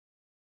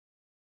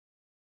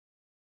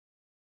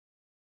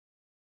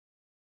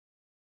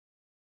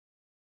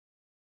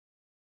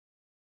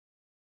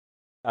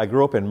I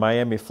grew up in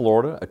Miami,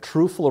 Florida, a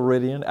true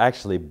Floridian,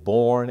 actually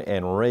born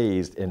and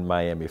raised in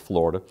Miami,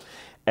 Florida.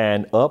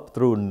 And up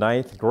through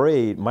ninth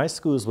grade, my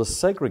schools were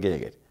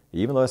segregated.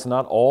 Even though it's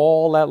not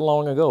all that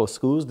long ago,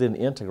 schools didn't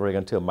integrate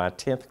until my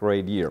 10th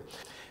grade year.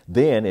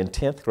 Then in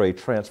 10th grade,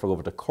 transferred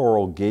over to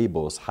Coral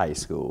Gables High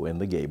School in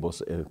the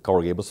Gables,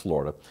 Coral Gables,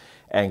 Florida,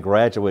 and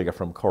graduated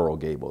from Coral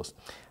Gables.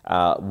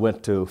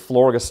 Went to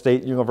Florida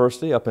State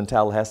University up in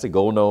Tallahassee,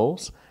 Go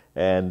Noles,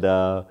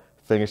 and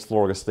finished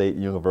Florida State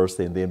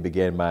University and then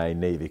began my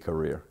Navy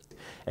career.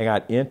 And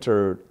I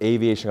entered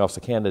Aviation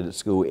Officer Candidate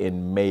School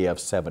in May of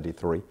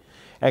 '73.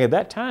 And at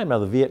that time, now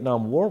the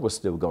Vietnam War was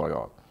still going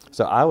on.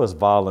 So I was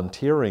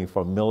volunteering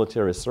for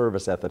military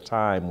service at the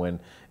time when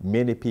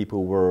many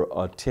people were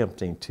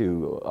attempting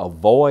to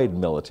avoid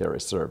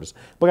military service.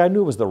 But I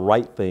knew it was the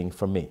right thing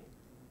for me.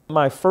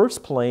 My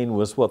first plane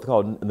was what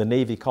the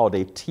Navy called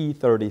a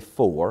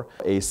T-34,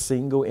 a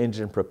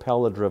single-engine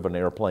propeller-driven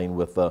airplane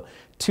with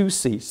 2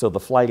 seats, so the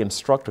flight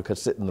instructor could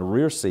sit in the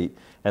rear seat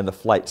and the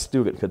flight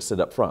student could sit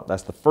up front.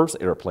 That's the first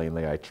airplane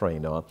that I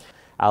trained on.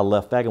 I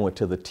left that and went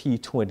to the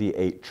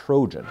T-28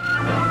 Trojan.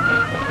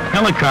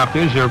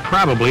 Helicopters are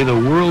probably the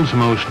world's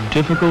most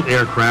difficult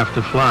aircraft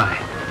to fly.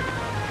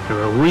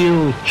 They're a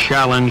real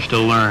challenge to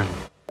learn.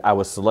 I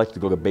was selected to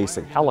go to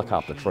basic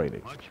helicopter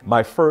training.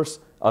 My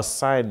first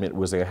assignment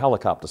was a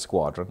helicopter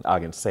squadron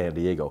out in San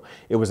Diego.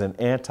 It was an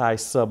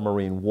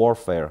anti-submarine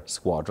warfare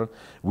squadron.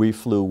 We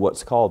flew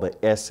what's called the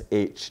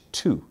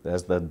SH-2.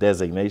 That's the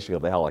designation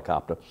of the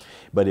helicopter.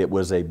 But it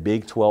was a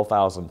big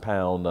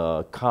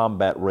 12,000-pound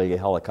combat-ready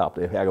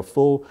helicopter. It had a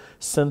full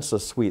sensor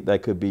suite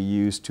that could be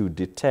used to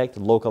detect,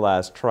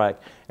 localize, track,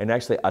 and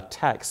actually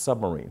attack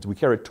submarines. We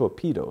carried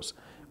torpedoes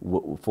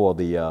for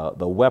the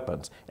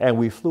weapons, and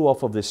we flew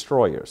off of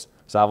destroyers.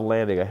 So I was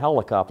landing a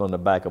helicopter on the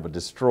back of a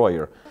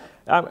destroyer.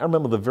 I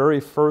remember the very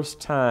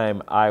first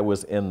time I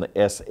was in the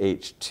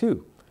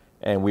SH-2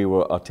 and we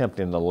were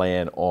attempting to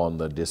land on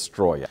the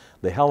destroyer.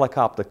 The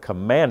helicopter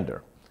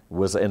commander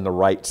was in the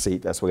right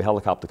seat. That's where the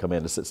helicopter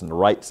commander sits, in the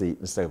right seat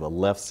instead of the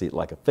left seat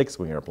like a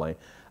fixed-wing airplane.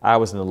 I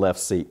was in the left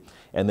seat,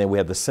 and then we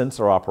had the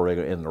sensor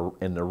operator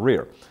in the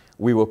rear.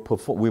 We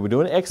were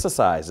doing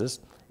exercises.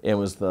 It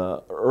was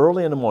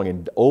early in the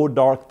morning, old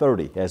dark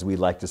 30, as we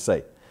like to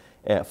say.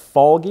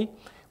 Foggy.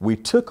 We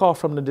took off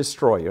from the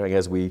destroyer, and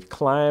as we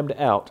climbed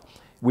out,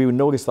 we would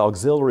notice the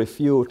auxiliary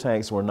fuel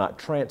tanks were not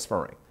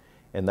transferring.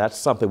 And that's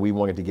something we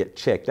wanted to get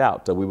checked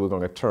out. So we were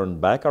going to turn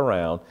back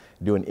around,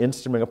 do an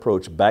instrument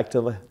approach back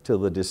to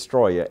the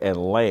destroyer and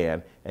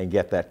land and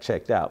get that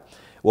checked out.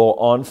 Well,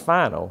 on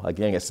final,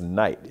 again, it's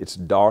night, it's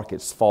dark,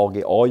 it's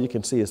foggy. All you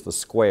can see is the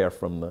square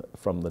from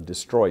the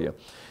destroyer.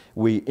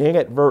 We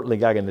inadvertently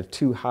got into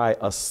too high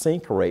a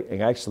sink rate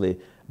and actually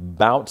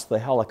bounced the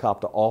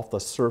helicopter off the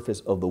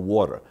surface of the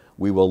water.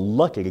 We were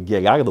lucky to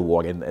get out of the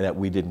water and that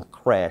we didn't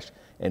crash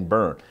and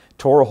burn.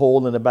 Tore a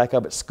hole in the back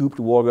of it, scooped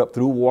water up,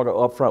 threw water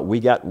up front. We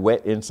got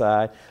wet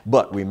inside,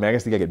 but we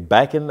managed to get it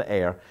back in the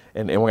air.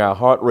 And when our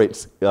heart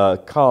rates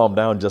calmed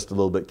down just a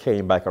little bit,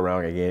 came back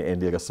around again and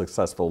did a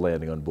successful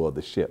landing on board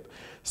the ship.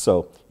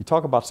 So you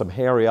talk about some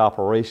hairy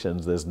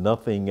operations. There's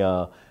nothing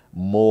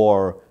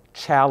more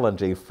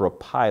challenging for a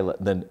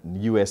pilot than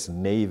U.S.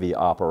 Navy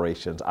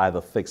operations, either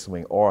fixed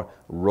wing or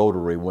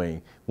rotary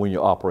wing, when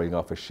you're operating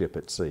off a ship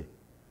at sea.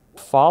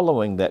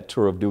 Following that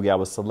tour of duty, I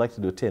was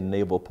selected to attend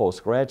Naval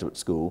postgraduate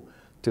school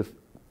to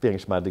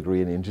finish my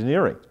degree in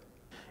engineering,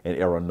 in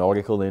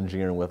aeronautical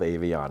engineering with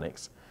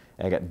avionics.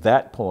 And at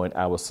that point,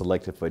 I was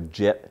selected for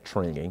jet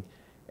training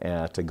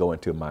to go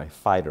into my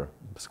fighter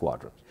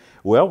squadron.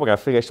 Well, when I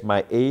finished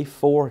my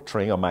A4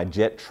 training, or my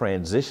jet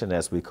transition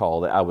as we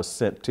call it, I was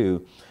sent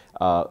to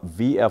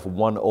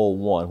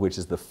VF-101, which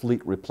is the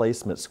Fleet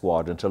Replacement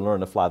Squadron, to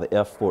learn to fly the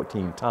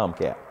F-14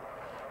 Tomcat.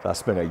 So I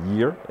spent a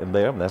year in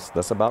there,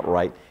 that's about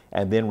right,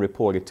 and then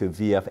reported to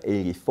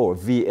VF-84.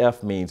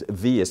 VF means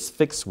V is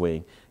fixed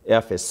wing,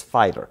 F is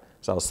fighter.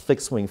 So I was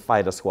fixed wing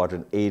fighter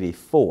squadron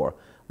 84,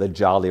 the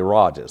Jolly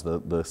Rogers.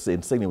 The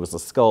insignia was the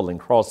skull and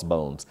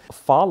crossbones.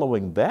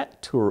 Following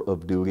that tour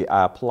of duty,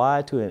 I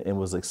applied to and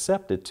was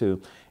accepted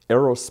to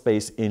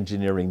aerospace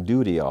engineering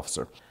duty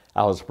officer.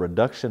 I was a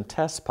production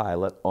test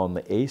pilot on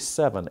the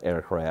A-7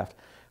 aircraft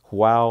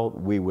while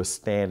we were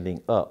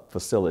standing up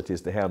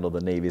facilities to handle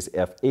the Navy's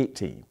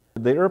F-18.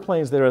 The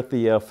airplanes there at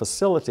the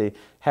facility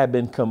had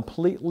been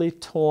completely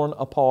torn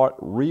apart,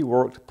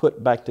 reworked,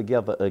 put back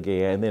together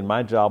again, and then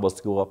my job was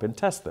to go up and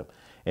test them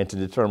and to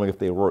determine if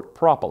they worked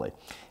properly.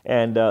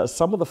 And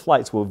some of the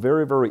flights were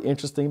very, very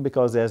interesting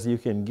because, as you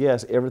can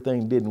guess,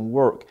 everything didn't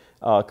work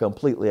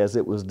completely as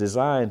it was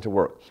designed to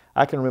work.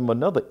 I can remember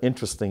another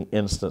interesting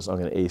instance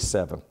on an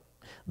A-7.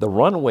 The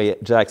runway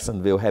at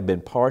Jacksonville had been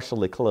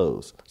partially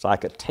closed, so I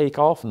could take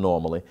off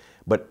normally,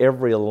 but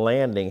every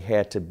landing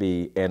had to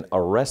be an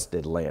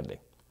arrested landing,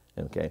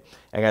 okay?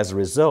 And as a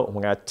result,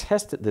 when I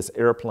tested this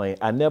airplane,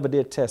 I never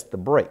did test the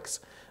brakes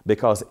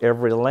because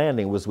every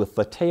landing was with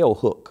the tail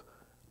hook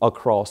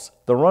across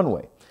the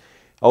runway.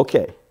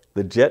 Okay,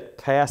 The jet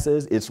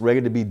passes, it's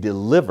ready to be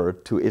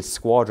delivered to its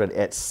squadron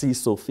at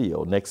Cecil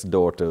Field, next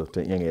door to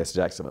NAS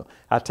Jacksonville.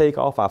 I take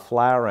off, I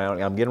fly around,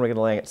 and I'm getting ready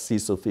to land at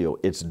Cecil Field.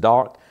 It's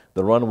dark,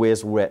 the runway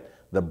is wet,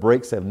 the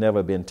brakes have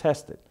never been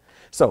tested.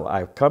 So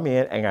I come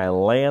in and I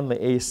land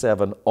the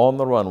A-7 on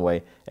the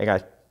runway, and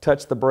I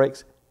touch the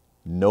brakes,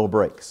 no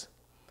brakes.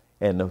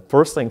 And the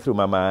first thing through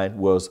my mind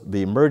was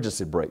the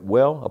emergency brake.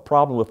 Well, a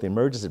problem with the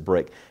emergency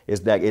brake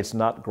is that it's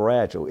not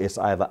gradual. It's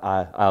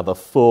either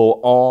full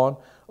on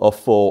or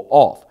full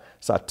off.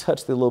 So I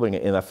touched the little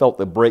bit and I felt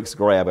the brakes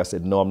grab. I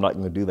said, no, I'm not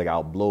going to do that.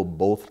 I'll blow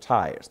both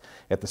tires.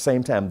 At the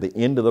same time, the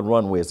end of the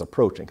runway is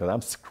approaching because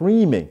I'm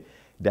screaming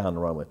down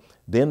the runway.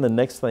 Then the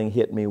next thing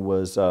hit me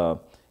was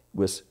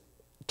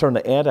turn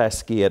the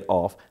anti-skid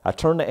off. I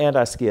turned the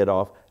anti-skid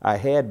off. I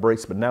had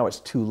brakes, but now it's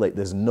too late.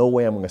 There's no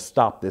way I'm going to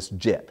stop this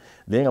jet.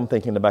 Then I'm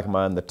thinking in the back of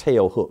my mind, the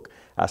tail hook.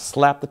 I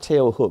slap the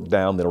tail hook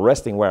down, the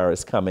arresting wire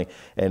is coming,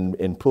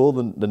 and pull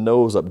the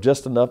nose up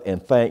just enough,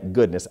 and thank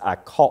goodness I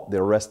caught the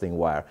arresting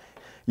wire.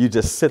 You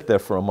just sit there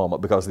for a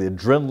moment because the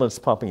adrenaline's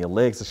pumping, your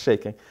legs are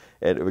shaking,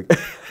 and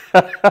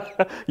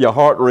your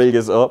heart rate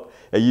is up,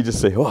 and you just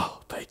say,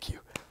 oh, thank you,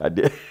 I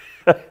did.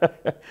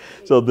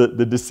 So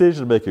the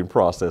decision-making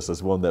process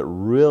is one that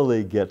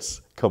really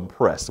gets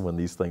compressed when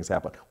these things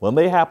happen. When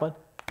they happen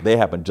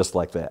just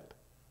like that.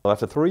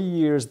 After 3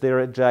 years there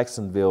at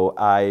Jacksonville,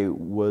 I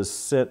was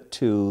sent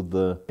to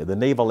the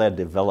Naval Air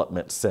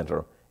Development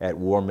Center at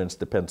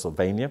Warminster,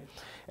 Pennsylvania,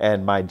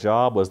 and my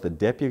job was the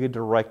Deputy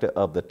Director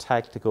of the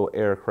Tactical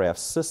Aircraft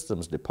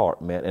Systems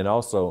Department and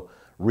also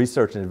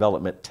Research and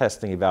Development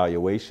Testing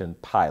Evaluation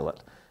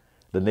Pilot.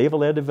 The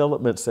Naval Air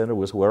Development Center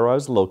was where I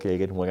was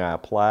located when I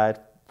applied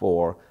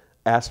for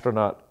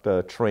astronaut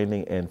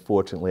training, and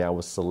fortunately I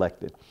was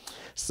selected.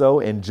 So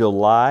in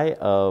July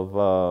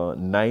of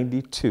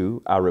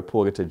 '92, I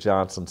reported to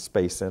Johnson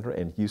Space Center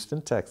in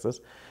Houston, Texas,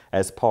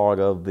 as part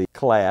of the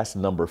class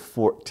number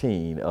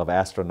 14 of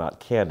astronaut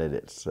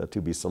candidates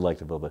to be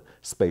selected for the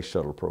Space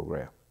Shuttle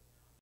program.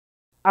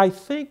 I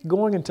think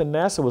going into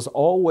NASA was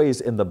always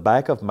in the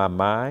back of my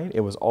mind.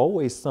 It was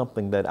always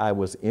something that I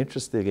was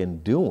interested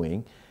in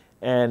doing.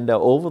 And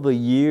over the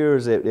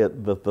years,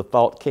 the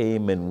thought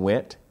came and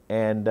went.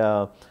 And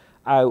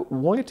I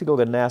wanted to go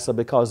to NASA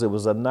because it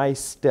was a nice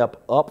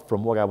step up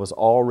from what I was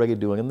already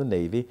doing in the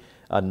Navy,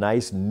 a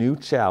nice new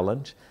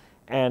challenge.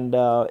 And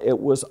it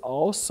was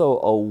also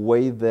a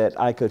way that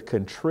I could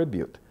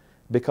contribute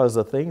because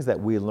the things that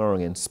we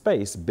learn in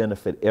space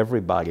benefit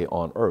everybody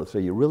on Earth. So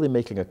you're really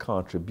making a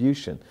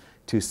contribution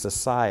to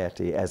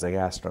society as an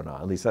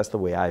astronaut. At least that's the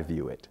way I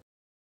view it.